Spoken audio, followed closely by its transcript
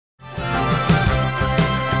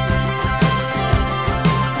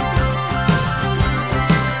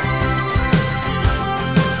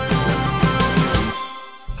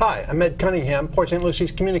I'm Ed Cunningham, Port St.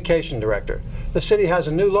 Lucie's Communication Director. The city has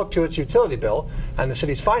a new look to its utility bill, and the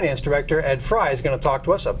city's Finance Director, Ed Fry, is going to talk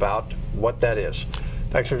to us about what that is.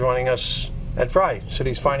 Thanks for joining us, Ed Fry,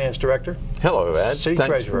 city's Finance Director. Hello, Ed. City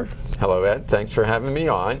Treasurer. Hello, Ed. Thanks for having me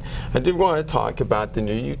on. I did want to talk about the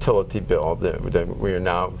new utility bill that we are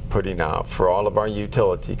now putting out for all of our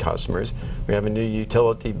utility customers. We have a new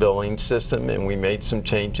utility billing system, and we made some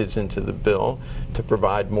changes into the bill to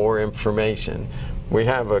provide more information. We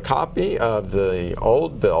have a copy of the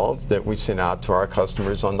old bill that we sent out to our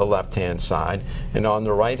customers on the left-hand side, and on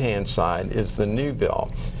the right-hand side is the new bill.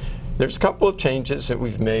 There's a couple of changes that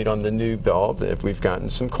we've made on the new bill that we've gotten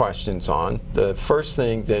some questions on. The first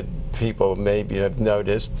thing that people maybe have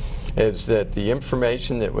noticed is that the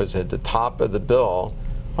information that was at the top of the bill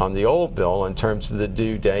on the old bill in terms of the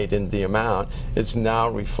due date and the amount is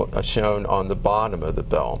now shown on the bottom of the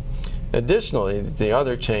bill. Additionally, the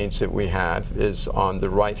other change that we have is on the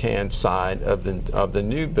right-hand side of the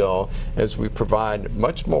new bill, as we provide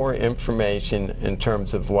much more information in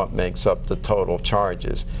terms of what makes up the total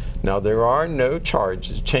charges. Now, there are no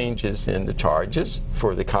changes in the charges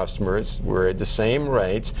for the customers. We're at the same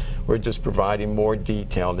rates. We're just providing more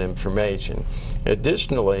detailed information.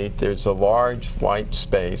 Additionally, there's a large white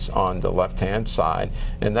space on the left-hand side,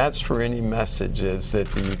 and that's for any messages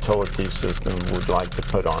that the utility system would like to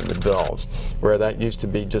put on the bills. Where that used to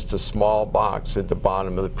be just a small box at the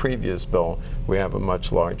bottom of the previous bill, we have a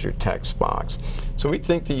much larger text box. So we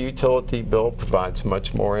think the utility bill provides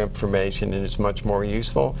much more information and is much more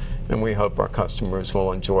useful, and we hope our customers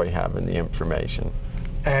will enjoy having the information.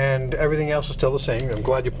 And everything else is still the same. I'm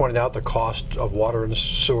glad you pointed out the cost of water and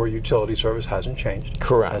sewer utility service hasn't changed.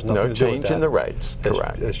 Correct. No change in the rates.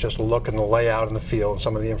 Correct. It's just a look and the layout and the feel and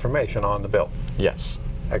some of the information on the bill. Yes.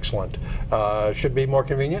 Excellent. Should be more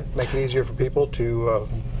convenient, make it easier for people to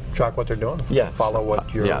track what they're doing. Yes. Follow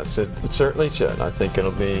what you're. Yes, it certainly should. I think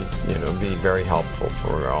it'll be, be very helpful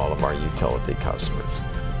for all of our utility customers.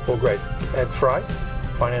 Well, great. Ed Fry,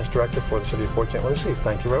 Finance Director for the City of Port St. Lucie.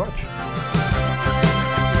 Thank you very much.